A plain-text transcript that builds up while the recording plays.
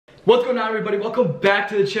What's going on, everybody? Welcome back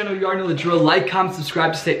to the channel. You already know the drill. Like, comment,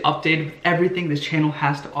 subscribe to stay updated with everything this channel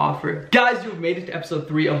has to offer. Guys, you've made it to episode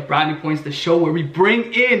 3 of Brownie Points, the show where we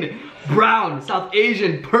bring in brown, South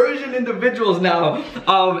Asian, Persian individuals now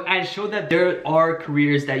and show that there are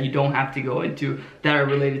careers that you don't have to go into that are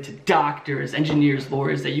related to doctors, engineers,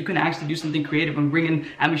 lawyers, that you can actually do something creative and bring in,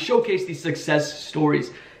 and we showcase these success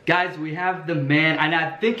stories. Guys, we have the man, and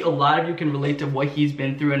I think a lot of you can relate to what he's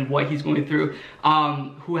been through and what he's going through,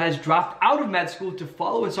 who has dropped out of med school to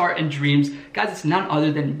follow his art and dreams. Guys, it's none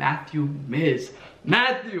other than Matthew Miz.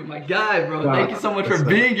 Matthew, my guy, bro. Wow, thank you so much for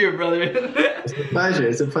being here, brother. It's a pleasure.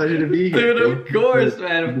 It's a pleasure to be here. Dude, of course,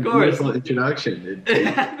 man, of course. Beautiful introduction.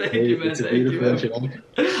 Thank you, man. It's a Thank you, beautiful introduction.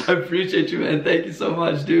 I appreciate you, man. Thank you so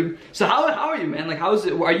much, dude. So how are you, man? Like, how is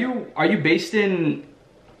it? Are you based in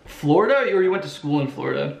Florida, or you went to school in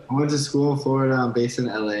Florida? I went to school in Florida. I'm based in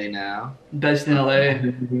LA now. Based in LA. I've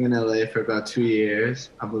been living in LA for about 2 years.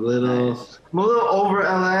 I'm a little over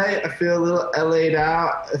LA. I feel a little LA'd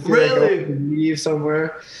out. I feel like I want to leave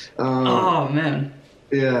somewhere. Oh man.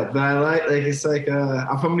 Yeah, but I like it's like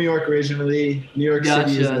I'm from New York originally. New York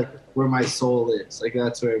City is like where my soul is. Like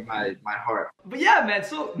that's where my heart. But yeah, man,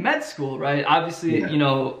 so med school, right? Obviously, you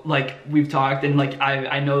know, like we've talked, and like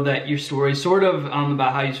I know that your story sort of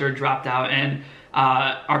about how you sort of dropped out and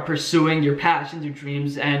are pursuing your passions, your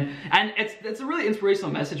dreams, and it's a really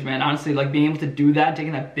inspirational message, man. Honestly, like being able to do that,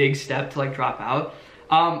 taking that big step to like drop out.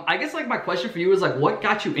 I guess like my question for you is like, what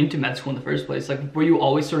got you into med school in the first place? Like, were you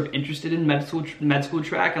always sort of interested in med school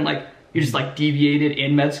track, and like you just like deviated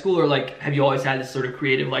in med school, or like have you always had this sort of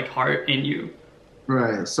creative like heart in you?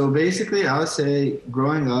 Right. So basically, I would say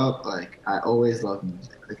growing up, like I always loved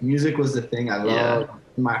music. Like music was the thing I loved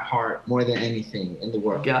in my heart more than anything in the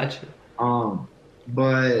world. Gotcha.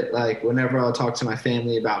 But like whenever I would talk to my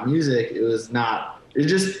family about music, it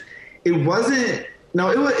wasn't.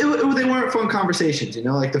 No, they weren't fun conversations, you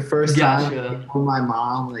know? Like the first time I told my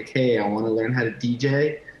mom, like, hey, I want to learn how to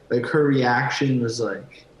DJ, like her reaction was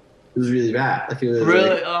like, it was really bad. Like, it was really?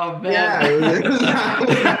 Like, oh, man. Yeah, it was not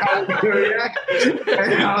her reaction.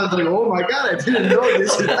 And I was like, oh my God, I didn't know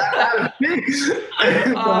this is that big.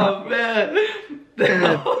 Oh, man.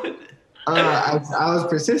 I was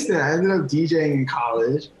persistent. I ended up DJing in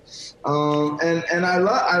college. And I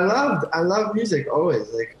love music always.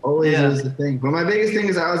 Like always is the thing. But my biggest thing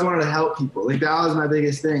is I always wanted to help people. Like that was my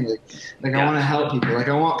biggest thing. Like I want to help people. Like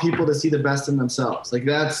I want people to see the best in themselves. Like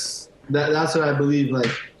that's what I believe like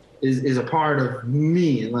is a part of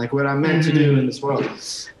me and like what I'm meant to do in this world.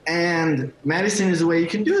 And medicine is the way you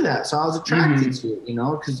can do that. So I was attracted to it, you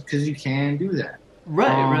know, because you can do that.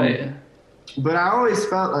 Right. But I always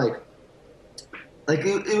felt like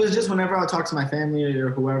it was just whenever I would talk to my family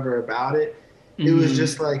or whoever about it, it was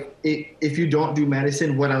just like, if you don't do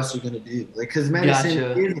medicine, what else are you going to do? Like, because medicine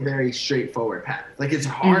is a very straightforward path. Like, it's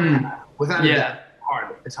hard path. Without a doubt,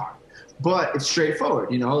 it's hard. But it's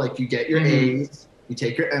straightforward, you know? Like, you get your A's, you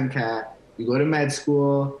take your MCAT, you go to med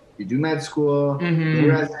school, you do med school, you do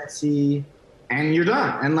residency, and you're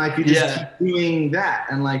done. And, like, you just keep doing that.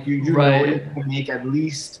 And, like, you know you're going to make at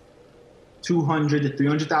least $200,000 to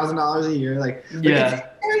 $300,000 a year, like it's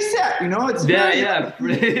very set, you know. It's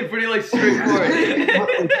pretty like straightforward.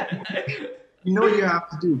 You know what you have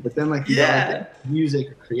to do, but then like like, music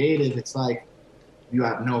or creative, it's like you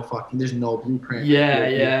have there's no blueprint.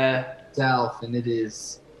 Self, and it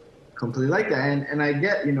is completely like that. And I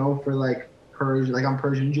get, you know, for like Persian, like I'm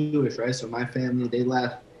Persian Jewish, right? So my family, they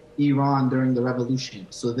left Iran during the revolution,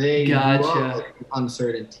 so they grew up in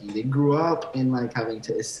uncertainty. They grew up in like having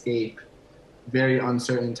to escape very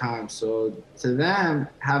uncertain times. So to them,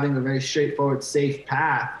 having a very straightforward, safe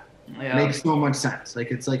path makes so much sense.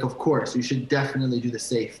 Like it's like, of course, you should definitely do the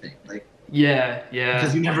safe thing. Like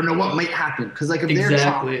because you never know what might happen. Because like if their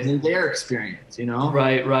trauma and their experience, you know.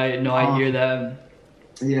 Right. No, I hear that.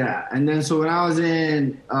 Yeah, and then so when I was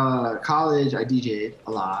in college, I DJ'd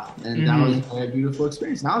a lot, and that was a very beautiful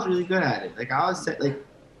experience. And I was really good at it. Like I was like.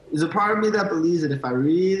 There's a part of me that believes that if I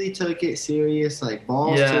really took it serious, like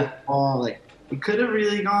balls to the wall, like it could have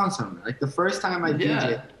really gone somewhere. Like the first time I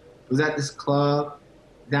DJed was at this club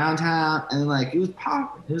downtown, and like it was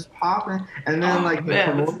popping. And then like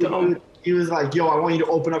the promoter, he was like, "Yo, I want you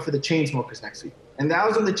to open up for the Chainsmokers next week." And that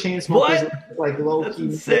was when the Chainsmokers were, like low key.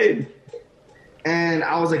 Insane. And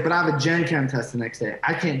I was like, "But I have a Gen Chem test the next day.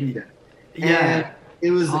 I can't do that." And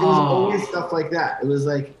it was always stuff like that. It was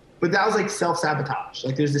like. But that was like self-sabotage.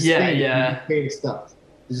 Like there's this thing, stuff.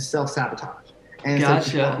 There's just self-sabotage. And it's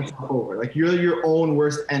like you yourself over. Like you're your own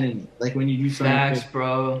worst enemy. Like when you do something. Facts,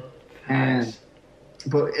 bro. And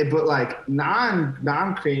but like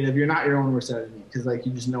non-creative, you're not your own worst enemy because like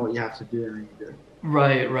you just know what you have to do and you do.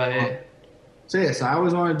 Right, right. So yeah, so I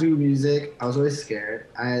always wanted to do music. I was always scared.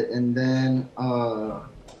 But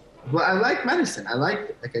I like medicine. I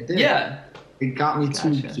liked it, like I did. Yeah. It got me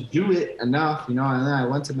to do it enough, you know. And then I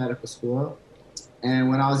went to medical school. And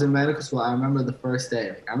when I was in medical school, I remember the first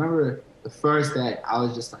day. I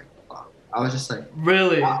was just like, fuck. I was just like,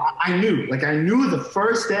 really? I knew the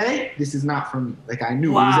first day, this is not for me. Like I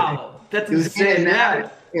knew. Wow, that's insane.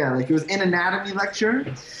 Yeah, like it was in anatomy lecture,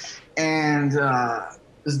 and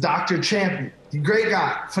this Dr. Champion, great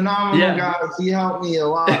guy, phenomenal guy. He helped me a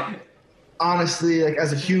lot. Honestly, like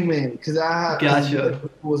as a human, because it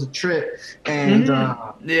was a trip, and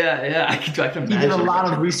I can imagine. He did a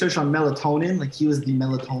lot of research on melatonin. Like he was the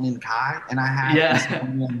melatonin guy, and I had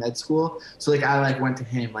insomnia in med school, so like I like went to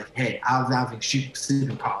him like, hey, I was having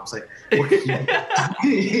sleeping problems, like what can you do?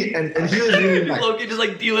 and he was really like, Loki just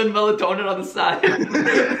like dealing melatonin on the side.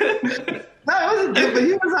 No, it wasn't good, but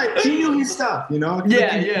he was like, he knew his stuff, you know?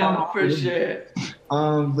 For sure.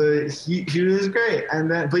 But he was great. And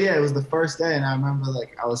then, but yeah, it was the first day, and I remember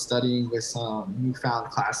like I was studying with some newfound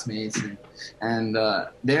classmates, and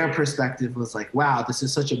their perspective was like, wow, this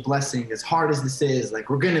is such a blessing. As hard as this is, like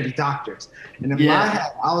we're gonna be doctors. And in my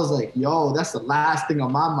head, I was like, yo, that's the last thing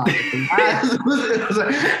on my mind. And I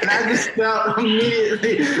just felt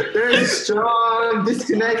immediately there's a strong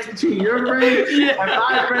disconnect between your brain and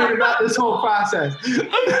my brain about this whole process.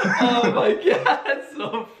 Oh my god, that's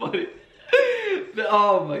so funny.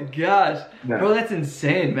 Oh my gosh, bro, that's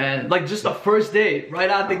insane, man. Like just the first day, right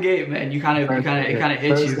out the gate, man. It kind of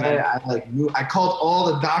hit you, man. I called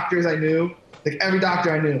all the doctors I knew, like every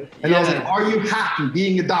doctor I knew, and I was like, "Are you happy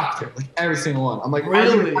being a doctor?" Like every single one. I'm like,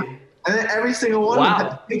 really? And then every single one had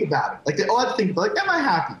to think about it. Like they all had to think, like, am I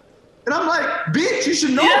happy? And I'm like, bitch, you should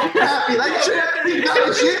know if you're happy. Like, you shouldn't have to think about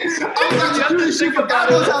this shit. I'm about to do this shit for God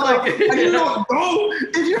knows how long. Like, you don't know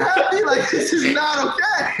if you're happy. Like, this is not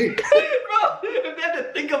okay. Bro, if they have to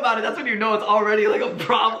think about it, that's when you know it's already, like, a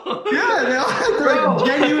problem. Yeah, they all have to, like,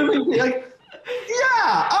 genuinely, like,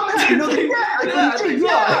 yeah, I'm happy. No,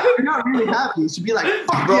 you're not really happy. You should be like,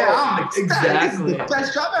 fuck yeah, I'm ecstatic. Exactly. This is the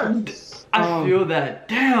best job ever. I feel that.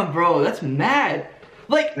 Damn, bro, that's mad.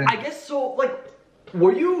 Like, I guess so, like,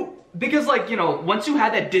 were you... Because, like, you know, once you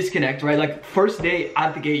had that disconnect, right? Like, first day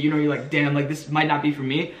out the gate, you know, you're like, damn, like, this might not be for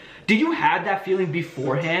me. Did you have that feeling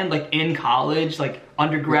beforehand, like, in college, like,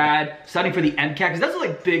 undergrad, studying for the MCAT? Because those are,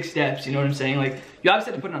 like, big steps, you know what I'm saying? Like, you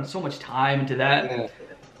obviously had to put on so much time into that. Yeah.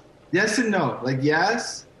 Yes and no. Like,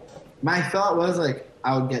 yes, my thought was, like,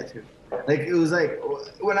 I would get to. Like, it was, like,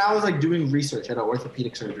 when I was, like, doing research at an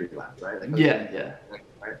orthopedic surgery lab, right? Like,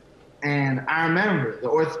 and I remember the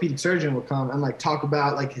orthopedic surgeon would come and like talk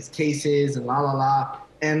about like his cases and la la la,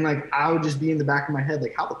 and like I would just be in the back of my head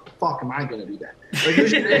like, how the fuck am I gonna do that? Like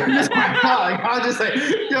this is my God. Like I was just like,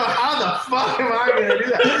 yo, how the fuck am I gonna do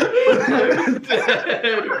that?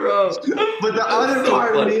 Dude, bro. But the other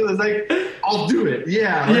part of me was like, I'll do it.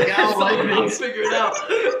 Yeah, like I'll figure it out.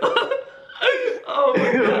 Oh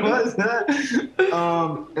my God. What's that?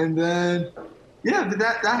 And then but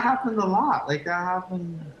that happened a lot. Like that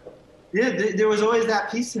happened. Yeah, there was always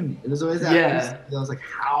that piece in me. There was always that piece. I was like,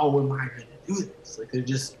 how am I going to do this? Like, there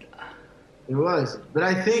was. But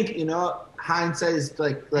I think, you know, hindsight is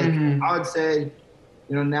like I would say,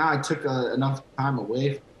 you know, now I took enough time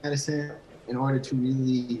away from medicine in order to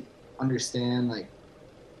really understand, like,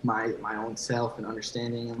 my own self and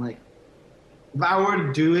understanding. And, like, if I were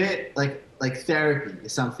to do it, like therapy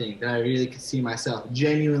is something that I really could see myself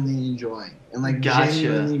genuinely enjoying and, like,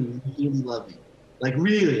 genuinely really loving. Like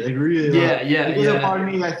really. There's a part of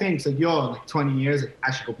me I think it's like, yo, in like 20 years, like,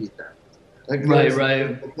 I should go be a therapist. Like,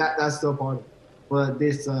 right. Like, that's still part of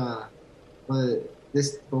it. But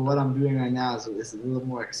what I'm doing right now is a little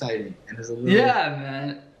more exciting and it's a little. Yeah,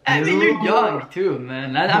 man. I mean, you're young too,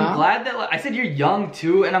 man. I'm glad that, like, I said you're young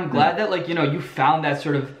too, and I'm glad that, like, you know, you found that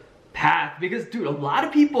sort of path because, dude, a lot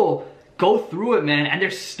of people go through it, man, and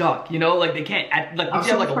they're stuck, you know, like they can't, like once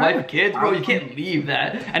you have like a wife and kids, bro, you can't leave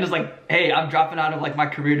that, and it's like, hey, I'm dropping out of like my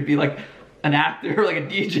career to be like an actor or like a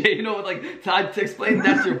DJ, you know, like to explain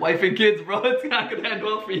that to your wife and kids, bro, it's not gonna end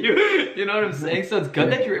well for you, you know what I'm saying? So it's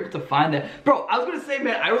good that you're able to find that. Bro, I was gonna say,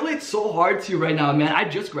 man, I relate so hard to you right now, man. I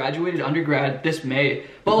just graduated undergrad this May,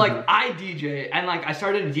 but like I DJ, and like I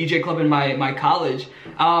started a DJ club in my college,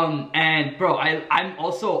 and bro, I'm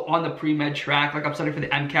also on the pre-med track, like I'm studying for the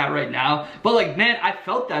MCAT right now, but like, man, I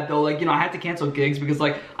felt that though, like, you know, I had to cancel gigs because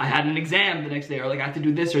like I had an exam the next day, or like I had to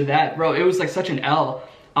do this or that, bro, it was like such an L.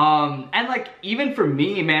 And like, even for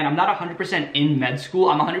me, man, I'm not 100% in med school.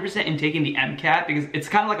 I'm 100% in taking the MCAT because it's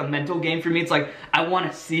kind of like a mental game for me. It's like, I want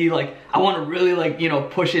to see, like, I want to really, like, you know,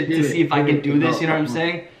 push it to see if I can do this, you know what I'm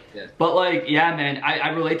saying? Yeah. But like, yeah, man, I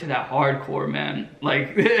relate to that hardcore, man.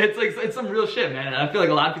 Like, it's some real shit, man. And I feel like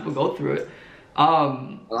a lot of people go through it. A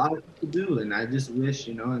lot of people do, and I just wish,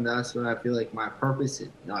 you know, and that's what I feel like my purpose is.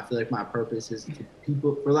 You know, I feel like my purpose is to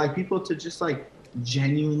people to just like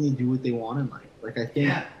genuinely do what they want in life. Like, I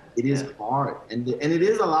think it is hard, and it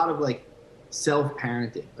is a lot of like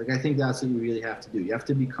self-parenting. Like, I think that's what you really have to do. You have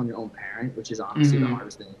to become your own parent, which is honestly the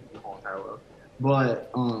hardest thing in the whole entire world.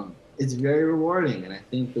 But it's very rewarding, and I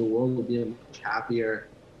think the world will be a much happier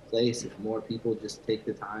place if more people just take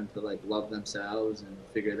the time to like love themselves and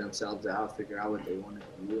figure themselves out, figure out what they want to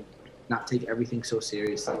do, not take everything so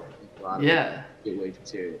seriously. I think a lot of people get way too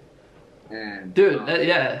serious. And dude,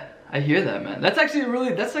 I hear that, man. That's actually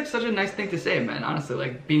that's like such a nice thing to say, man. Honestly,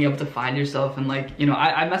 like being able to find yourself and like, you know,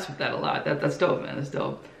 I mess with that a lot. That's dope, man. That's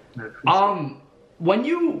dope. When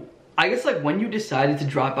you decided to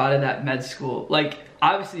drop out of that med school, like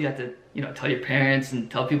obviously you had to, you know, tell your parents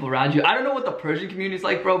and tell people around you. I don't know what the Persian community is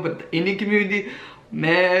like, bro, but the Indian community,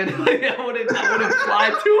 man, like, I wouldn't fly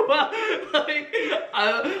too well.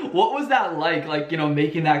 Like, what was that like? Like, you know,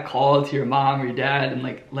 making that call to your mom or your dad and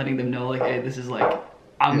like letting them know, like, hey, this is like,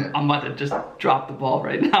 I'm about to just drop the ball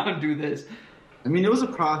right now and do this. I mean, it was a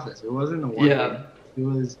process. It wasn't a one day. It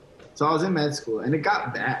was. So I was in med school, and it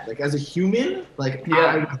got bad. Like, as a human, like,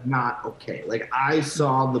 I was not okay. Like, I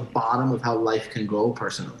saw the bottom of how life can go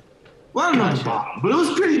personally. Well, I don't know the bottom, but it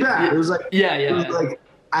was pretty bad. It was like, it was like,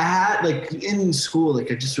 I had, like, in school,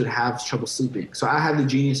 like, I just would have trouble sleeping. So I had the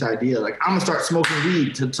genius idea, like, I'm gonna start smoking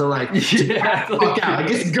weed to fuck out. I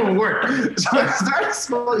guess it's gonna work. So I started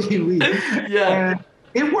smoking weed. And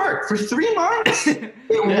it worked. For 3 months, it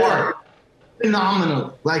worked.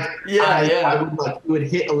 Phenomenal. Like, I would, like, it would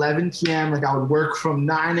hit 11 p.m. Like, I would work from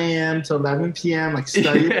 9 a.m. to 11 p.m. like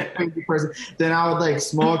study like a crazy person. Then I would like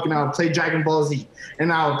smoke and I would play Dragon Ball Z,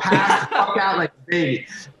 and I would pass the fuck out like a baby.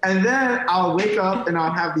 And then I would wake up and I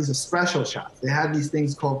would have these espresso shots. They had these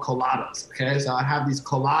things called coladas. Okay, so I have these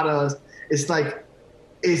coladas. It's like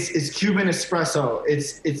it's Cuban espresso.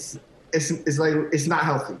 It's like it's not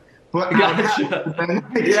healthy, but I would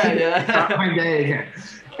have my day again.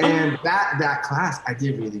 And that class, I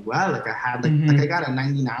did really well. Like, I had like I got a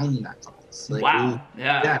 99 in that class. Like, wow.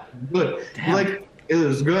 Good. Damn. Like, it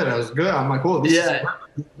was good. I was good. I'm like, oh, this is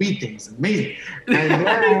weed thing is amazing. And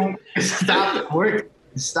then it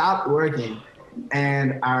stopped working.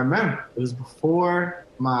 And I remember it was before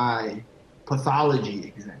my pathology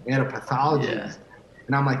exam. We had a pathology exam.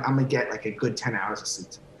 And I'm like, I'm gonna get like a good 10 hours of sleep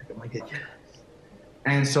tonight. Like, I'm gonna get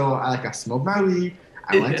And so I smoked my weed.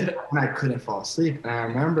 I went to and I couldn't fall asleep. And I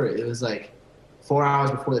remember it was like 4 hours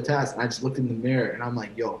before the test, and I just looked in the mirror and I'm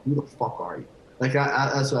like, yo, who the fuck are you? Like,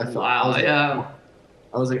 that's what I felt. Wow,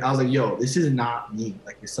 I was like, yo, this is not me.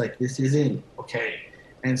 Like, it's like, this isn't okay.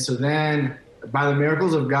 And so then, by the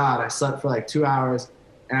miracles of God, I slept for like 2 hours,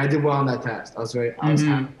 and I did well on that test. I was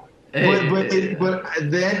happy. But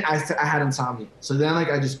then I had insomnia. So then, like,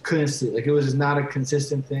 I just couldn't sleep. Like, it was just not a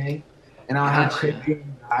consistent thing. And I had crazy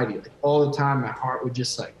anxiety. Like, all the time, my heart would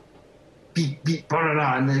just like beat, blah, blah,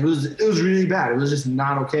 blah. And it was really bad. It was just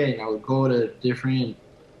not okay. And I would go to different,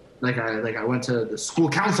 I went to the school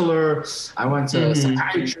counselor. I went to a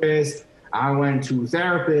psychiatrist. I went to a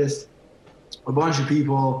therapist, a bunch of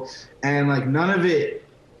people. And like, none of it,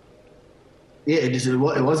 it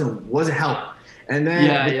wasn't help. And then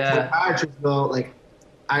the psychiatrist, though, like,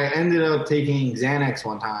 I ended up taking Xanax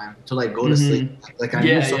one time to like go to sleep. Like, I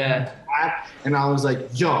knew something bad, and I was like,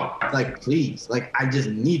 yo, like, please, like, I just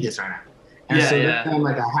need this right now. And so then,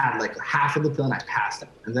 like, I had like half of the pill and I passed it.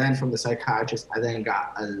 And then from the psychiatrist, I then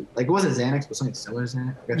got like, it wasn't Xanax, but something similar to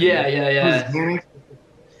Xanax. It was Xanax.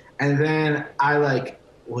 And then I like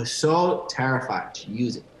was so terrified to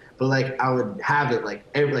use it, but like I would have it like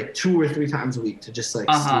every like 2 or 3 times a week to just like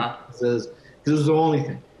sleep, because it was the only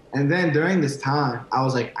thing. And then during this time, I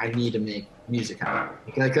was like, I need to make music out.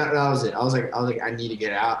 Like that was it. I was like, I need to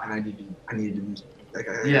get out, and I need to do music. Like,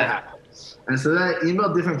 and so then I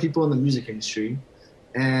emailed different people in the music industry,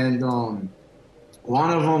 and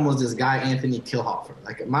one of them was this guy Anthony Kilhofer.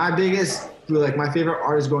 Like, my favorite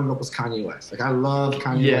artist growing up was Kanye West. Like, I love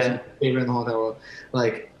Kanye West. My favorite in the whole entire world.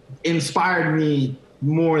 Like, inspired me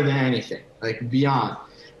more than anything. Like, beyond.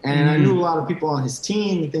 And I knew a lot of people on his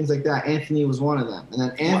team and things like that. Anthony was one of them. And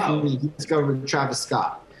then Anthony, he discovered Travis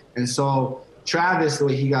Scott. And so Travis, the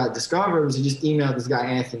way he got discovered was he just emailed this guy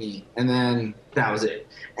Anthony, and then that was it.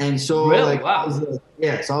 And so I was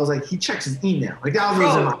like, so I was like, he checks his email. Like, that was the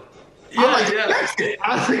reason why. Checks it.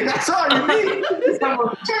 I was like, that's all you need.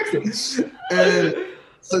 Someone checks it. And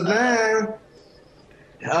so then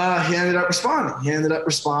he ended up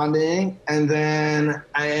responding. And then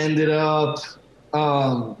I ended up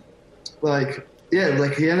like, yeah,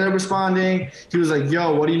 like he ended up responding. He was like,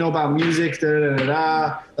 "Yo, what do you know about music?" Da da da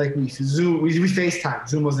da. Like we FaceTime.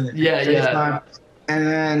 Zoom wasn't it? Yeah, FaceTime. yeah. And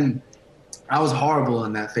then I was horrible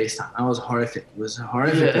in that FaceTime. I was horrific. It was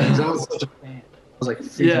horrific because I was such a fan. I was like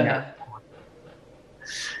freaking out.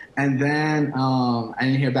 And then I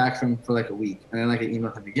didn't hear back from him for like a week. And then like I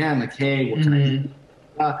emailed him again, like, "Hey, what can I do?"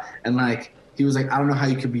 And like he was like, "I don't know how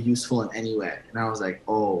you could be useful in any way." And I was like,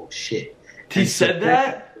 "Oh shit." He said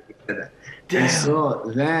that? He said that. Damn. And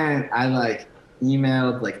so then I like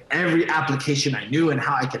emailed like every application I knew and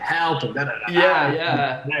how I could help and da da da.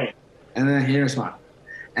 Yeah. And then he responded.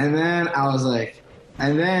 And then I was like,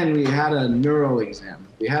 and then we had a neuro exam.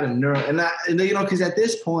 We had a neuro, and you know, because at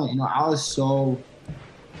this point, you know, I was so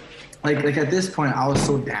like at this point, I was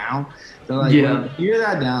so down that like when you're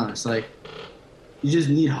that down, it's like you just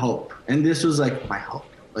need hope. And this was like my hope.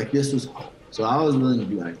 Like this was hope. So I was willing to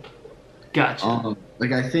do anything. Gotcha.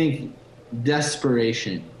 Like I think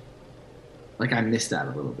desperation, like I missed that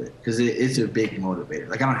a little bit because it's a big motivator.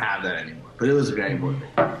 Like I don't have that anymore, but it was very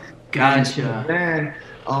motivating. Gotcha. And then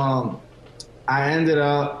I ended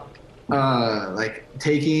up like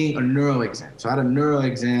taking a neuro exam. So I had a neuro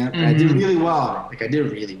exam and I did really well. Like I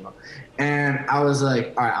did really well. And I was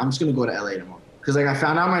like, all right, I'm just gonna go to LA tomorrow. Cause like I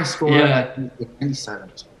found out my score at 97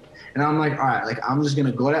 or something. And I'm like, all right, like I'm just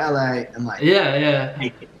gonna go to LA and like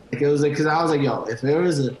take it. Like it was like, cause I was like, yo, if there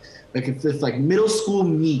was if like middle school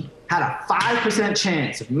me had a 5%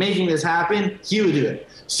 chance of making this happen, he would do it.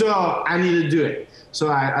 So I need to do it. So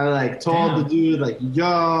I like told the dude like,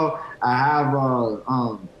 yo, I have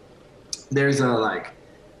there's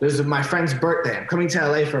my friend's birthday. I'm coming to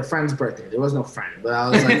LA for a friend's birthday. There was no friend, but I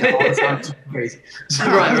was like, oh, it sounds too crazy. So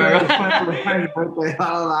right. For a friend's birthday,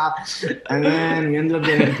 blah, blah, blah. And then we ended up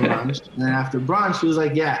getting brunch. And then after brunch, he was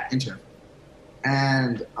like, yeah, intern.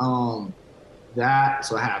 And that's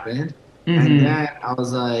what happened. And then I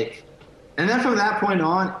was like, and then from that point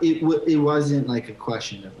on, it wasn't like a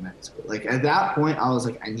question of med school. Like at that point, I was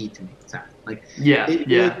like, I need to make this happen. Like it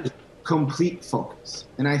was complete focus.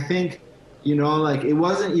 And I think, you know, like it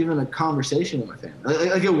wasn't even a conversation with my family.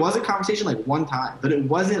 Like it was a conversation like one time, but it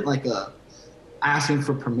wasn't like a asking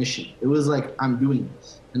for permission. It was like, I'm doing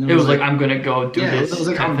this. And it was like I'm gonna go do this. It was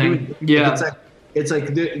like I'm doing this. Yeah. It's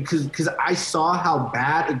like because I saw how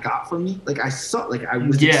bad it got for me. Like I saw, like I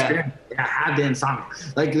was experiencing. I had the insomnia.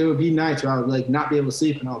 Like there would be nights where I would like not be able to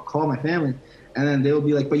sleep, and I would call my family, and then they would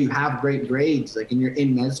be like, "But you have great grades, like, and you're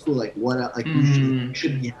in med school. Like what? Like you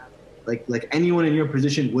should be happy. Like anyone in your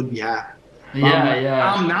position would be happy."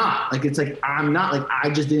 I'm not. Like it's like I'm not. Like I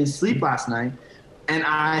just didn't sleep last night, and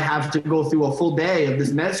I have to go through a full day of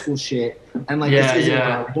this med school shit, and like this isn't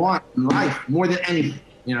what I want in life more than anything.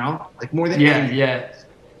 You know, like more than anything.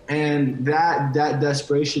 And that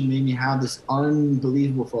desperation made me have this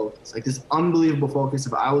unbelievable focus. Like this unbelievable focus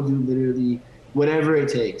of I will do literally whatever it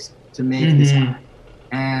takes to make this happen.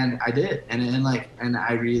 And I did. And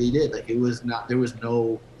I really did. Like it was not, there was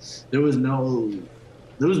no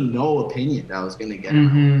opinion that I was gonna get.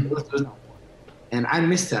 There was no. And I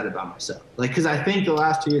missed that about myself. Like, because I think the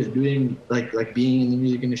last 2 years doing, like being in the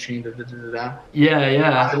music industry, I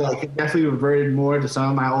like definitely reverted more to some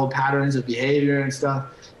of my old patterns of behavior and stuff.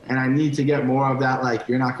 And I need to get more of that, like,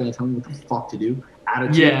 you're not going to tell me what the fuck to do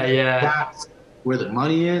attitude. That's where the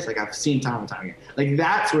money is. Like, I've seen time and time again. Like,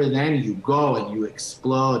 that's where then you go and you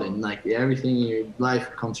explode and, like, everything in your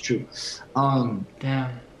life comes true.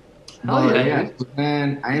 Damn. So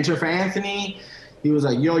then I entered for Anthony. He was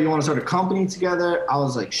like, yo, you want to start a company together? I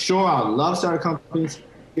was like, sure, I would love to start a company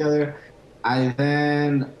together.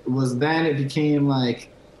 It became like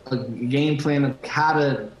a game plan of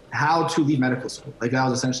how to leave medical school. Like that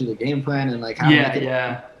was essentially the game plan and like how to make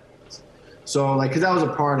it. So like, cause that was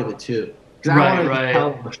a part of it too. Cause I wanted to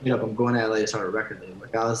tell them straight up, I'm going to LA to start a record label.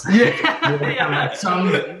 Like I was like,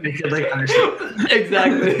 something they could like understand.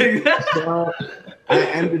 Exactly. So, I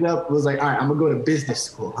ended up was like, all right, I'm gonna go to business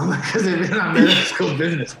school. I'm like, because if I'm in medical school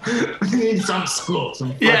business, we need some school.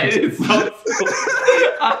 Some it's some school.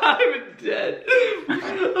 I'm dead.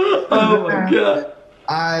 Oh my god.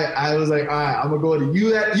 I was like, all right, I'm gonna go to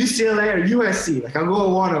UCLA or USC. Like I'll go to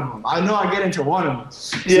one of them. I know I get into one of them.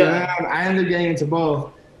 So then I ended up getting into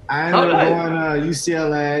both. I ended up going to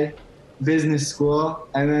UCLA business school,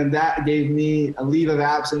 and then that gave me a leave of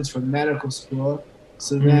absence from medical school.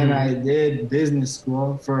 So then I did business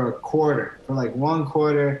school for like 1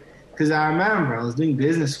 quarter. Because I remember I was doing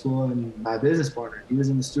business school and my business partner, he was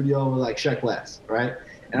in the studio with like Sheck West, right?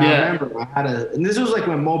 And I remember and this was like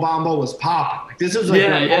when Mobambo was popping. Like this was like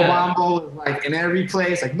when Mobambo was like in every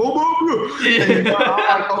place, like Mobambo. And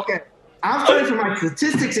I'm like, okay. I'm studying for my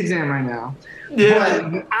statistics exam right now. Yeah.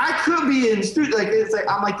 But I could be in student, like, it's like,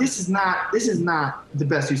 I'm like, this is not the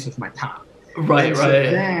best use of my time. Right, so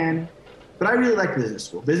then, but I really like business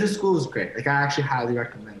school. Business school is great. Like, I actually highly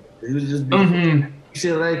recommend it. It was just beautiful.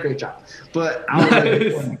 UCLA, great job. But I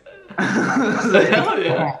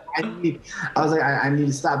was like, I need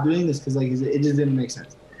to stop doing this because like it just didn't make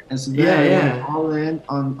sense. And so then I went all in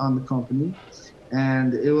on the company,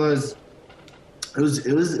 and it was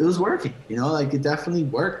working. You know, like it definitely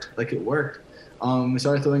worked. Like it worked. We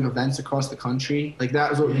started throwing events across the country. Like that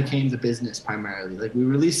was what became the business primarily. Like we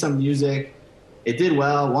released some music, it did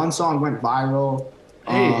well. One song went viral.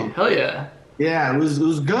 Hey, hell yeah! Yeah, it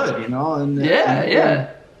was good. You know, and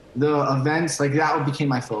the events, like that became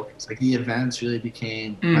my focus. Like the events really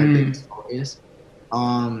became my biggest focus.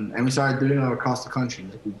 And we started doing it across the country.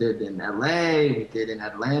 Like we did in LA, we did in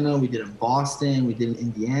Atlanta, we did in Boston, we did in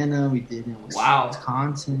Indiana, we did in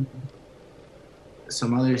Wisconsin,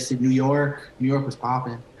 some other cities, New York. New York was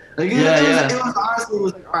popping. Like it was honestly, it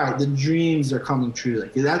was like, all right, the dreams are coming true.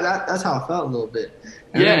 Like that's how it felt a little bit.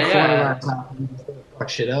 And then coronavirus happened, fuck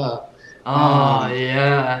shit up.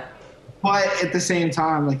 But at the same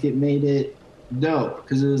time, like it made it dope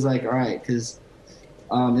because it was like, all right, because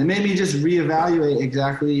it made me just reevaluate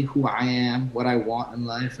exactly who I am, what I want in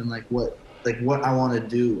life, and like what I want to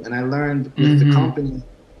do. And I learned with the company,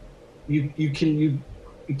 you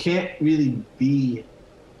can't really be.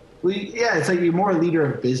 Well, yeah, it's like you're more a leader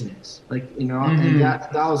of business, like you know, and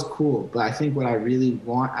that was cool. But I think what I really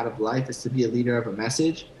want out of life is to be a leader of a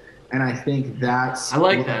message, and I think that's I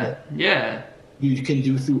like that. Yeah. You can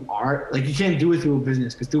do through art. Like you can't do it through a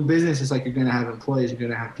business because through business it's like you're gonna have employees, you're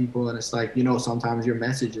gonna have people, and it's like, you know, sometimes your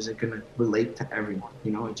message isn't gonna relate to everyone.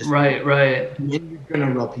 You know, it just right. And you're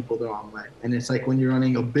gonna rub people the wrong way. And it's like when you're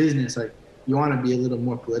running a business, like you want to be a little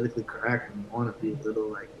more politically correct, and you want to be a little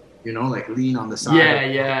like, you know, like lean on the side.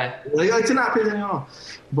 Like to not piss anyone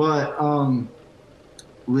off. But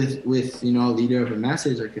with you know, a leader of a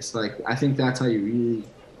message, like it's like I think that's how you really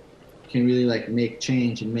can really like make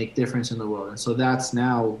change and make difference in the world. And so that's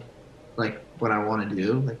now like what I want to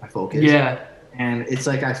do, like my focus. Yeah. And it's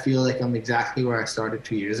like I feel like I'm exactly where I started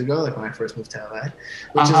 2 years ago, like when I first moved to LA,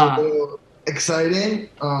 which is a little exciting.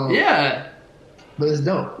 But it's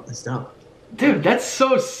dope. It's dope. Dude, that's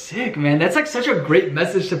so sick, man. That's like such a great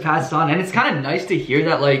message to pass on. And it's kind of nice to hear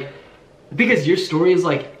that, like, because your story is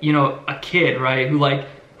like, you know, a kid, right,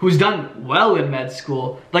 who's done well in med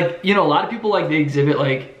school. Like, you know, a lot of people, like, they exhibit,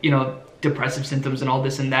 like, you know, depressive symptoms and all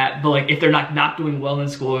this and that, but like if they're not doing well in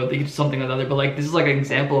school or they do something or the other, but like this is like an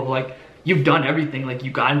example of like you've done everything. Like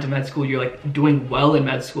you got into med school, you're like doing well in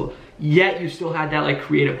med school, yet you still had that like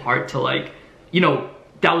creative heart to like, you know,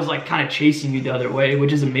 that was like kind of chasing you the other way,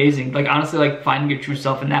 which is amazing. Like honestly, like finding your true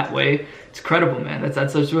self in that way, it's incredible, man.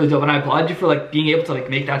 That's really dope. And I applaud you for like being able to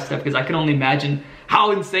like make that step, because I can only imagine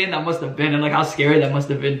how insane that must have been and like how scary that must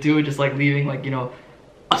have been too, just like leaving like, you know,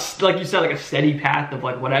 like you said, like a steady path of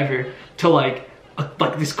like whatever to like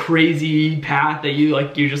this crazy path that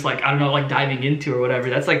you're just like, I don't know, like diving into or whatever.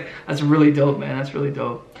 That's really dope, man. That's really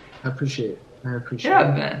dope. I appreciate it.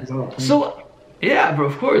 Yeah, man. So yeah, bro,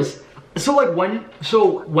 of course. So like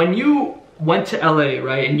when you went to LA,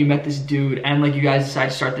 right, and you met this dude and like you guys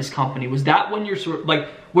decided to start this company, was that when you're sort of like,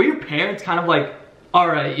 were your parents kind of like, all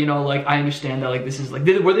right, you know, like I understand that like this is like,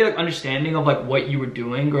 were they like understanding of like what you were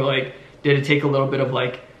doing, or like did it take a little bit of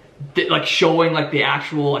like showing like the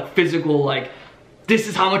actual like physical, like this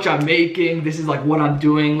is how much I'm making, this is like what I'm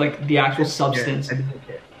doing, like the actual substance? I didn't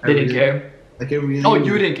care. They didn't care? Like it really. Oh,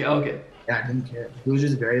 you didn't care? Okay. Yeah, I didn't care. It was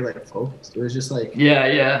just very like focused. It was just like.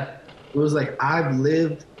 Yeah. It was like I've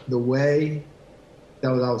lived the way that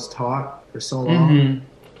I was taught for so long,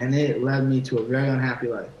 and it led me to a very unhappy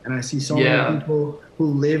life. And I see so many people who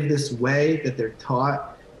live this way that they're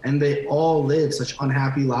taught, and they all live such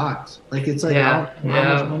unhappy lives. Like it's like how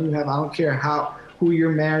much money you have. I don't care who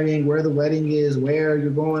you're marrying, where the wedding is, where you're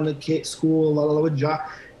going to school, what job.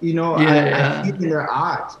 You know, I see it in their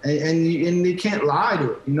eyes, and they can't lie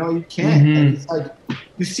to it. You know, you can't. And it's like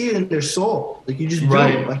you see it in their soul. Like you just do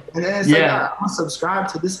it. Like, and then it's like I want to subscribe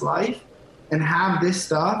to this life and have this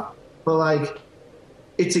stuff, but like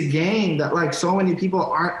it's a game that like so many people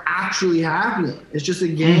aren't actually having. It's just a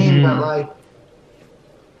game that like.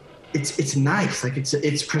 It's nice, like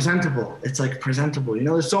it's presentable. It's like presentable. You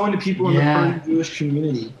know, there's so many people in the Persian Jewish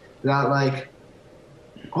community that like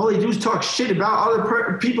all they do is talk shit about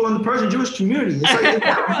other people in the Persian Jewish community. It's like,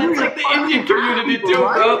 it's like the Indian community too,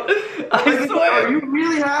 bro. I swear. You're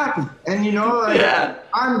really happy, and you know, like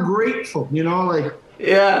I'm grateful. You know, like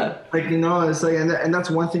like you know, it's like, and that's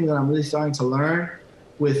one thing that I'm really starting to learn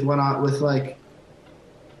with like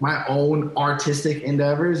my own artistic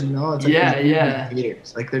endeavors, you know, it's like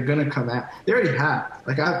haters. Like they're gonna come at. They already have.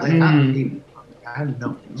 Like I don't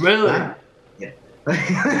know. Really? Yeah.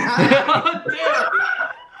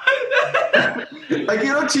 Like, you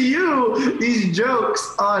know, to you, these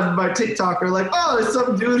jokes on my TikTok are like, oh, there's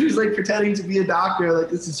some dude who's like pretending to be a doctor. Like,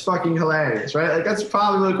 this is fucking hilarious, right? Like, that's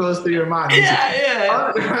probably what goes through your mind.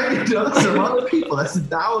 Yeah. Right? You know, some other people, that's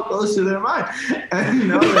not what goes through their mind. And, you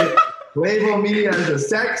know, like, label me as a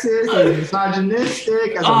sexist, as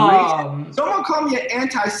misogynistic, as a racist. Someone call me an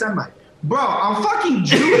anti-Semite. Bro, I'm fucking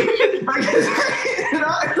Jewish. Like, you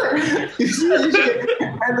know, you see this shit,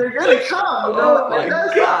 and they're gonna come. You know? Oh my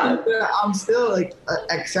God. I'm still like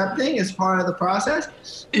accepting as part of the process.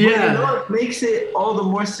 Yeah. But, you know, it makes it all the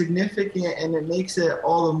more significant, and it makes it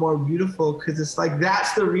all the more beautiful, because it's like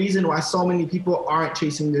that's the reason why so many people aren't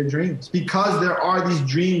chasing their dreams, because there are these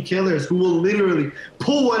dream killers who will literally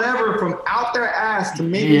pull whatever from out their ass to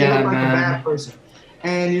make you look like a bad person.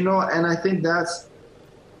 And you know, and I think that's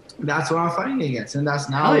what I'm fighting against, and that's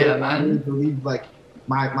now I really believe. Like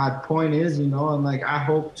my point is, you know, and like I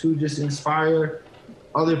hope to just inspire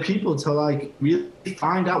other people to like really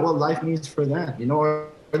find out what life means for them, you know, or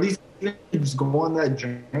at least just go on that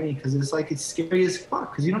journey, because it's like it's scary as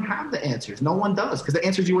fuck, because you don't have the answers. No one does, because the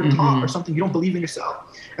answers you were taught or something you don't believe in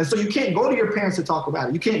yourself, and so you can't go to your parents to talk about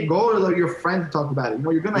it. You can't go to like, your friend to talk about it. You know,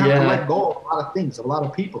 you're gonna have to let go of a lot of things, a lot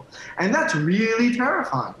of people, and that's really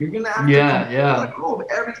terrifying. You're gonna have to let go of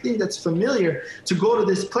everything that's familiar to go to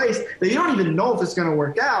this place that you don't even know if it's gonna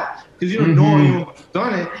work out, because you don't know anyone's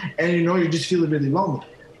done it, and you know you're just feeling really lonely.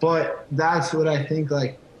 But that's what I think,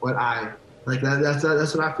 like what I. Like that's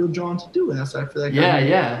what I feel drawn to do, and that's what I feel like.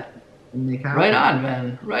 Right on,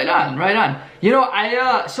 man. Right on. You know,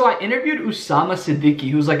 I interviewed Usama Siddiqui,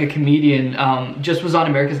 who's like a comedian. Just was on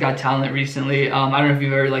America's Got Talent recently. I don't know if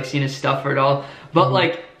you've ever like seen his stuff or at all, but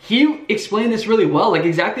like he explained this really well. Like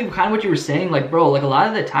exactly kind of what you were saying. Like, bro, like a lot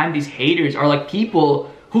of the time these haters are like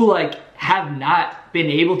people who like have not been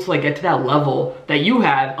able to like get to that level that you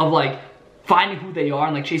have of like finding who they are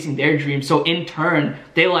and like chasing their dreams. So in turn,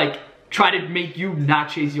 they like try to make you not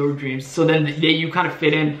chase your dreams, so then you kind of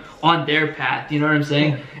fit in on their path, you know what I'm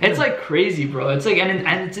saying? It's like crazy, bro. It's like, and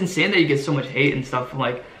it's insane that you get so much hate and stuff from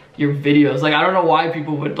like your videos. Like, I don't know why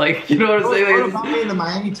people would like, you know what I'm saying? They wrote about me in the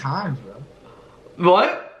Miami Times, bro.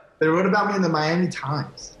 What? They wrote about me in the Miami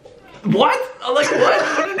Times. What? Like, what?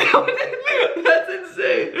 That's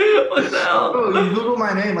insane. What the hell? Bro, you Google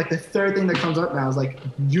my name, like the third thing that comes up now is like,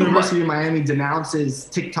 University of Miami denounces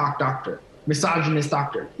TikTok doctor. Misogynist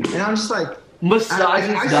doctor. And I'm just like,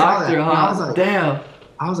 misogynist doctor, huh? I was like, damn.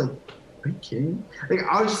 I was like, are you kidding? Like,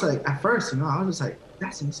 I was just like, at first, you know, I was just like,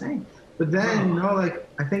 that's insane. But then, you know, like,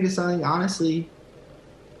 I think it's something, honestly,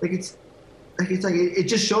 like, it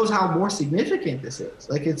just shows how more significant this is.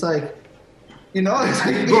 Like, it's like, you know, it's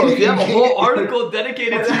like, bro, if you have a whole article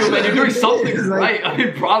dedicated to you, man, you're doing something right. I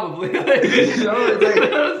mean, probably. You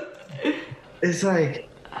know, it's like,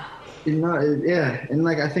 you know, and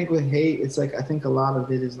like I think with hate, it's like I think a lot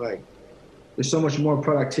of it is like there's so much more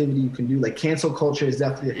productivity you can do. Like cancel culture is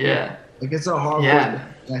definitely like it's a hard work.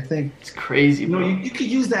 And I think it's crazy. You know, you could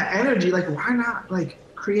use that energy. Like why not like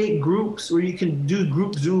create groups where you can do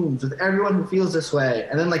group Zooms with everyone who feels this way,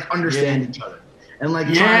 and then like understand each other and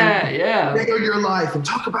like try and share your life and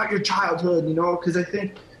talk about your childhood. You know, because I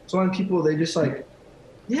think so many people they just like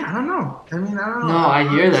I don't know. I mean I don't know. No, I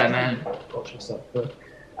hear that, man. Culture stuff, but.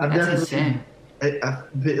 That's insane.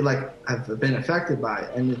 I've been affected by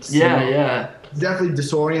it, and it's it's definitely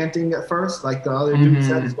disorienting at first. Like the other dude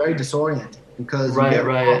said, it's very disorienting because you get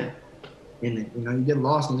lost in it. You know, you get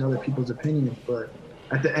lost in these other people's opinions, but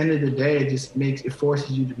at the end of the day, it forces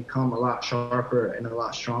you to become a lot sharper and a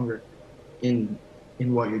lot stronger in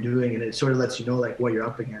what you're doing, and it sort of lets you know like what you're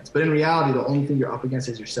up against. But in reality, the only thing you're up against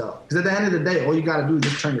is yourself. Because at the end of the day, all you gotta do is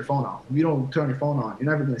just turn your phone off. If you don't turn your phone on, you're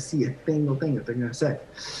never gonna see a single thing that they're gonna say.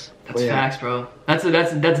 That's facts, bro. That's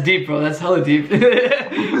deep, bro. That's hella deep.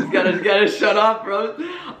 Just gotta shut up, bro.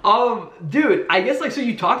 Dude, I guess like so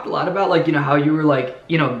you talked a lot about like, you know, how you were like,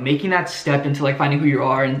 you know, making that step into like finding who you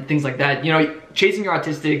are and things like that. You know, chasing your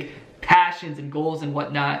artistic passions and goals and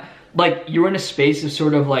whatnot. Like you're in a space of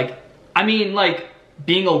sort of like, I mean, like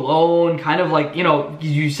being alone, kind of like, you know,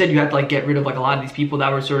 you said you had to like get rid of like a lot of these people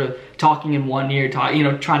that were sort of talking in one ear, you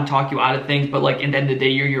know, trying to talk you out of things, but like at the end of the day,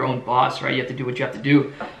 you're your own boss, right? You have to do what you have to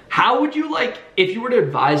do. How would you like, if you were to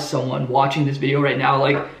advise someone watching this video right now,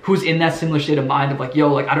 like who's in that similar state of mind of like,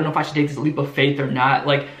 yo, like, I don't know if I should take this leap of faith or not.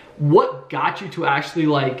 Like what got you to actually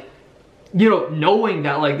like, you know, knowing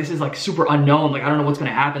that like, this is like super unknown, like, I don't know what's going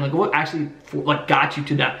to happen. Like what actually like got you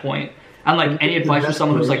to that point? And like any advice for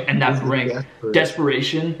someone who's like in that brink,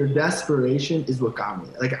 desperation. The desperation is what got me.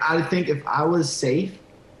 Like I think if I was safe,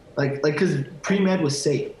 like because pre-med was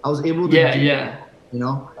safe, I was able to. You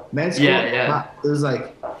know, med school. It was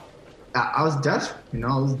like I was desperate. You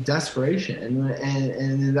know, it was desperation, and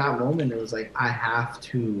in that moment, it was like I have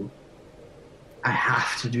to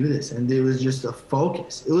do this, and it was just a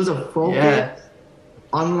focus. It was a focus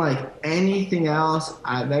unlike anything else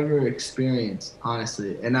I've ever experienced,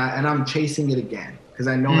 honestly. And I'm chasing it again because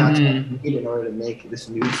I know that's what I need in order to make this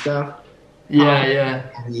new stuff. I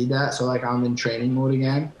need that. So like I'm in training mode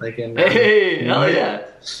again. Like hell yeah.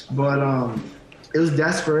 But it was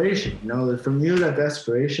desperation. You know, for me it was that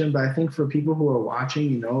desperation. But I think for people who are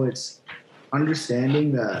watching, you know, it's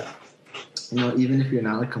understanding that, you know, even if you're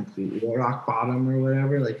not like completely rock bottom or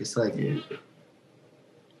whatever, like it's like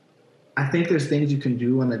I think there's things you can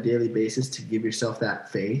do on a daily basis to give yourself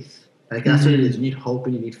that faith. Like that's what it is. You need hope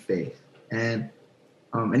and you need faith, and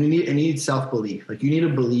you need self-belief. Like you need to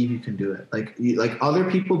believe you can do it. Like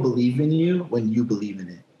other people believe in you when you believe in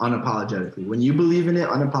it unapologetically. When you believe in it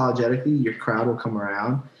unapologetically, your crowd will come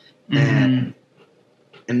around, and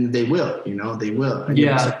they will, you know, they will. And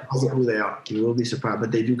you'll be surprised at who they are. You will be surprised,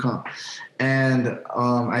 but they do come. And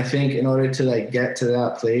I think in order to like get to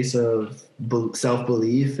that place of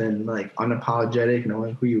self-belief and like unapologetic,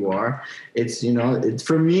 knowing who you are, it's, you know, it's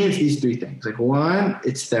for me, it's these three things. Like one,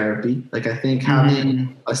 it's therapy. Like I think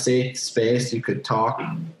having a safe space you could talk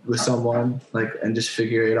with someone like and just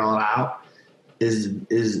figure it all out is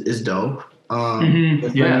dope.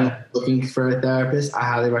 If you're looking for a therapist, I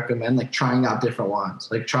highly recommend like trying out different ones.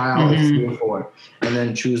 Like try out like 3 or 4, and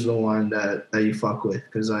then choose the one that you fuck with.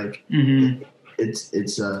 Because like it's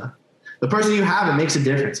the person you have, it makes a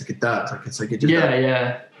difference. Like it does. Like it's like it just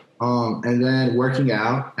does. And then working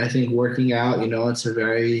out. I think working out, you know, it's a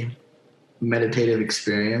very meditative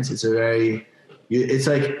experience. It's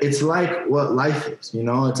like what life is. You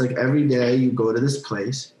know, it's like every day you go to this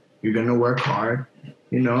place. You're gonna work hard.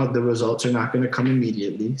 You know, the results are not going to come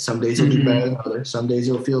immediately. Some days you'll do better than others. Some days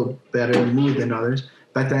you'll feel better in mood than others.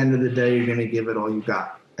 But at the end of the day, you're going to give it all you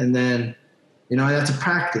got. And then, you know, that's a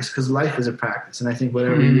practice because life is a practice. And I think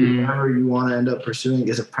whatever you want to end up pursuing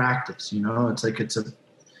is a practice. You know, it's like it's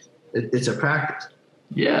a practice.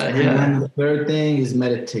 And then the third thing is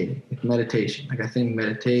meditating. Like meditation. Like I think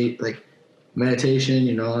meditation,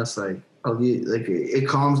 you know, it's like it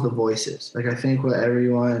calms the voices. Like I think what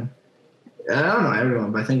everyone. I don't know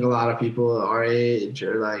everyone, but I think a lot of people our age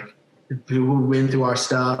or like people who've been through our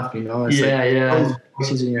stuff, you know, it's all these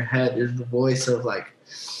voices in your head. There's the voice of like,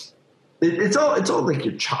 it's all like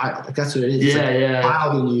your child. Like that's what it is. It's like a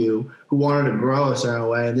child in you who wanted to grow a certain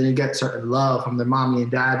way and then get certain love from their mommy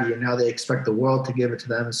and daddy, and now they expect the world to give it to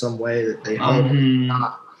them in some way that they hope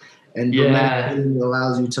not. And meditating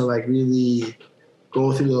allows you to like really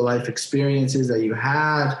go through the life experiences that you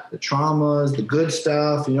had, the traumas, the good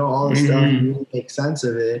stuff, you know, all the stuff, and really make sense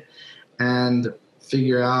of it and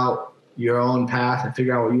figure out your own path and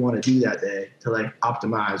figure out what you want to do that day to like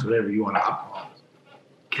optimize whatever you want to optimize.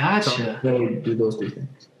 Gotcha. So do those 3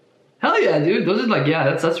 things. Hell yeah, dude. Those are like,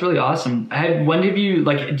 that's really awesome. When have you,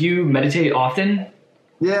 like, do you meditate often?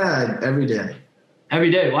 Yeah, every day. Every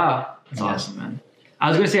day? Wow. That's awesome, man. I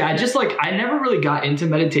was going to say, I never really got into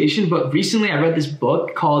meditation, but recently I read this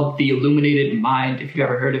book called The Illuminated Mind, if you've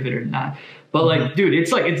ever heard of it or not. But like, dude, it's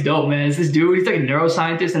dope, man. It's this dude, he's like a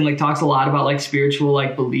neuroscientist and like talks a lot about like spiritual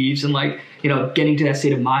like beliefs and like, you know, getting to that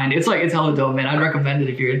state of mind. It's hella dope, man. I'd recommend it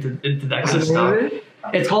if you're into that kind of stuff.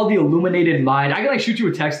 It's called The Illuminated Mind. I can like shoot you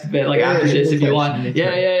a text a bit like after this if you want. Yeah.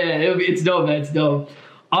 It's dope, man. It's dope.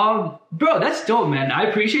 Bro, that's dope, man. I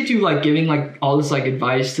appreciate you like giving like all this like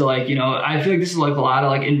advice to like, you know, I feel like this is like a lot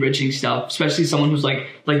of like enriching stuff, especially someone who's like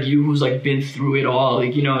you who's like been through it all.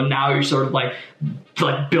 Like, you know, now you're sort of like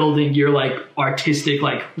building your like artistic,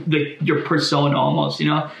 like your persona almost, you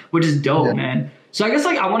know, which is dope, man. So I guess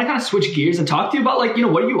like I want to kind of switch gears and talk to you about like, you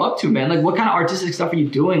know, what are you up to, man? Like what kind of artistic stuff are you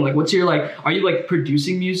doing? Like what's your like, are you like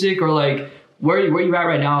producing music or like where are you at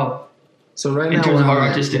right now? So right now, in terms of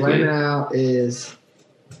artistically? Right now is,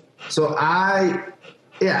 so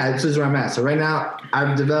this is where I'm at. So right now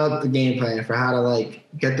I've developed the game plan for how to like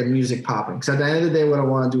get the music popping. Because at the end of the day, what I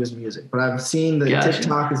want to do is music. But I've seen that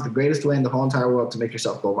TikTok is the greatest way in the whole entire world to make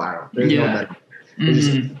yourself go viral. There's no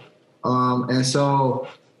better. And so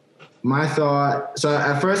my thought, so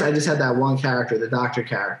at first I just had that one character, the doctor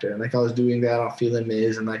character, and like I was doing that on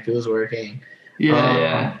Feelinmiz and like it was working.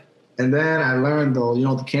 And then I learned though, you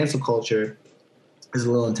know, the cancel culture is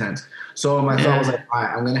a little intense. So my thought was like, all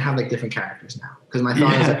right, I'm gonna have like different characters now. Because my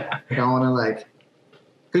thought is like I want to like,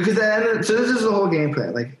 because so this is the whole game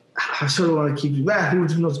plan. Like I sort of want to keep you back. Who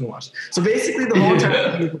knows gonna watch? So basically, the whole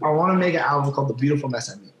entire thing is I want to make an album called The Beautiful Mess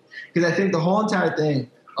I Made, because I think the whole entire thing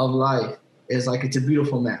of life is like it's a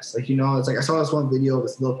beautiful mess. Like, you know, it's like I saw this one video of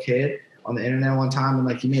this little kid on the internet one time, and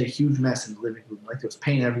like he made a huge mess in the living room. Like there was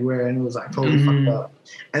paint everywhere, and it was like totally fucked up.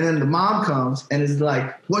 And then the mom comes and is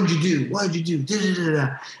like, "What'd you do? What'd you do?"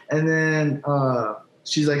 Da-da-da-da. And then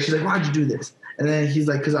she's like, "Why'd you do this?" And then he's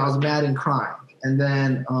like, "Because I was mad and crying." And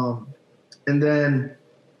then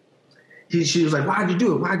she was like, "Why'd you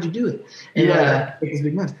do it? Why'd you do it?" And like, make this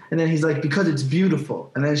big mess. And then he's like, "Because it's beautiful."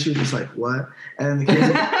 And then she was just like, "What?" And the kid was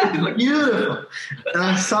like, "It's beautiful." And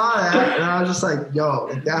I saw that, and I was just like, "Yo,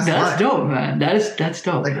 like, that's dope, man. That's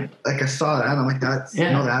dope." Like I saw that, and I'm like, "That's you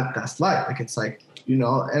know, that's life." Like it's like, you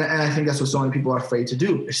know, and I think that's what so many people are afraid to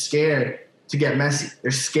do. They're scared to get messy.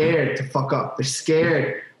 They're scared to fuck up. They're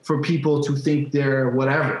scared for people to think they're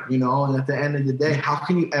whatever, you know. And at the end of the day, how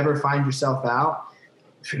can you ever find yourself out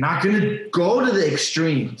if you're not going to go to the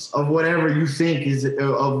extremes of whatever you think is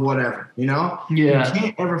of whatever, you know? Yeah. You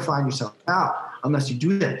can't ever find yourself out unless you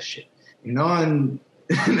do that shit, you know? And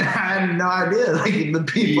I had no idea, like the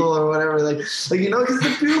people or whatever, like you know, because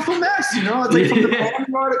it's a beautiful mess, you know? It's like from the band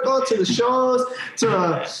article to the shows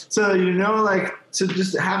to you know, like to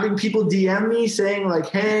just having people DM me saying like,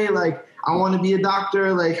 "Hey, like I want to be a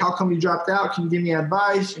doctor. Like, how come you dropped out? Can you give me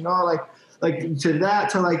advice?" You know, like to that,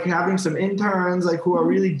 to like having some interns like who are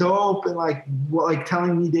really dope and like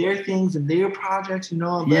telling me their things and their projects, you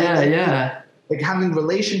know. Like having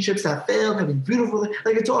relationships that failed, having beautiful,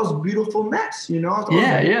 like it's all this beautiful mess, you know.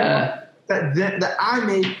 That I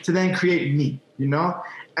made to then create me, you know.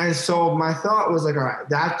 And so my thought was like, all right,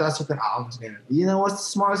 that's what the album's gonna be. You know, what's the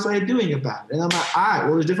smartest way of doing about it? And I'm like, all right,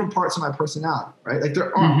 well, there's different parts of my personality, right? Like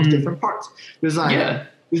there are different parts. There's like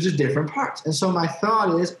there's just different parts. And so my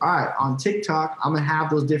thought is, all right, on TikTok, I'm gonna have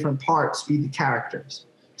those different parts be the characters.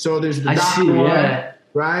 So there's the doctor one,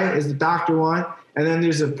 right? Is the doctor one, and then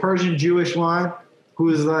there's a Persian Jewish one who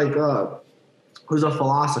is like who's a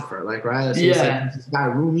philosopher, like, right? So like this guy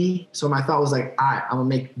Rumi. So my thought was like, all right, I'm gonna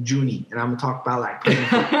make Junie, and I'm gonna talk about like Persian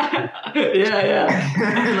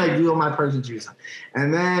and like do all my Persian Jews.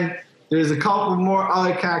 And then there's a couple more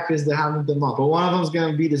other characters that haven't been on, but one of them's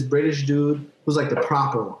gonna be this British dude who's like the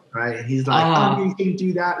proper one, right? And he's like, "Oh, you can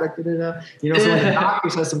do that," like da-da-da. You know. So when the doctor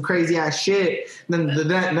says some crazy ass shit, then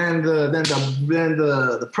the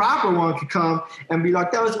proper one could come and be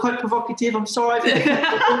like, "That was quite provocative. I'm sorry."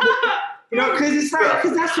 You know, because it's like,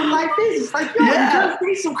 because that's what life is. It's like, yo, you gotta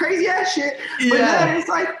say some crazy ass shit, but then it's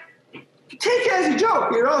like, take it as a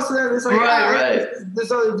joke, you know? So then it's like, this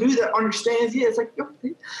other dude that understands, it's like, yo.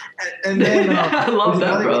 And then I love there's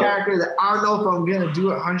that, another character that I don't know if I'm gonna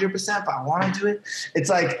do it 100%, but I want to do it. It's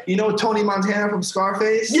like, you know, Tony Montana from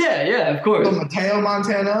Scarface? Yeah, of course. So Mateo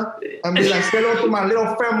Montana. I'm just like, stay up with my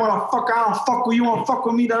little friend, motherfucker. I don't fuck with you, won't fuck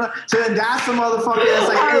with me. So then that's the motherfucker that's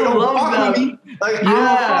like, hey, don't fuck with me. Like, I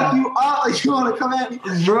don't fuck you up. Like, you want to come at me?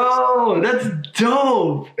 Bro, that's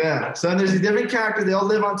dope. Yeah. So then there's a different character. They all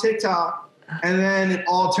live on TikTok. And then it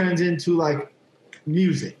all turns into like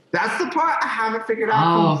music. That's the part I haven't figured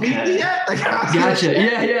out completely yet. Like, gotcha.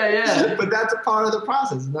 Yeah. But that's a part of the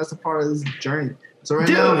process, and that's a part of this journey. So right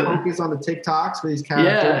now, I'm focused on the TikToks for these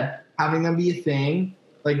characters, having them be a thing,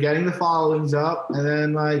 like getting the followings up, and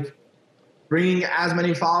then like bringing as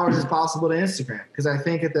many followers as possible to Instagram. Because I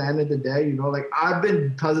think at the end of the day, you know, like I've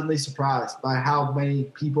been pleasantly surprised by how many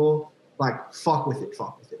people like fuck with it.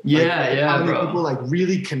 How many people like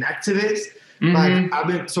really connect to this.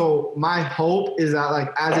 Like so my hope is that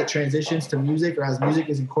like as it transitions to music or as music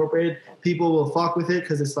is incorporated, people will fuck with it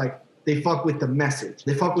because it's like they fuck with the message.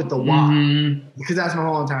 They fuck with the why. Because that's my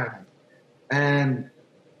whole entire thing. And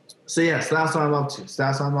so that's what I'm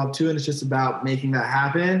up to. And it's just about making that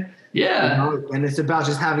happen. Yeah. You know? And it's about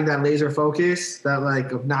just having that laser focus, that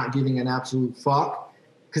like of not giving an absolute fuck.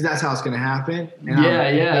 Because that's how it's gonna happen. And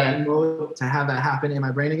I'm to have that happen in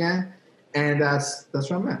my brain again. And that's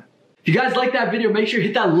where I'm at. If you guys like that video, make sure you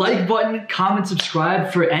hit that like button, comment,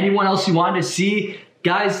 subscribe for anyone else you want to see.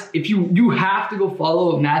 Guys, if you have to go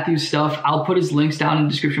follow Matthew's stuff. I'll put his links down in the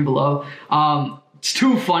description below. It's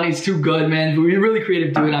too funny. It's too good, man. We're really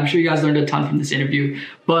creative dude. I'm sure you guys learned a ton from this interview.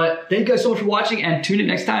 But thank you guys so much for watching, and tune in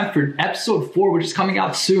next time for episode 4, which is coming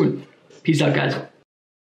out soon. Peace out, guys.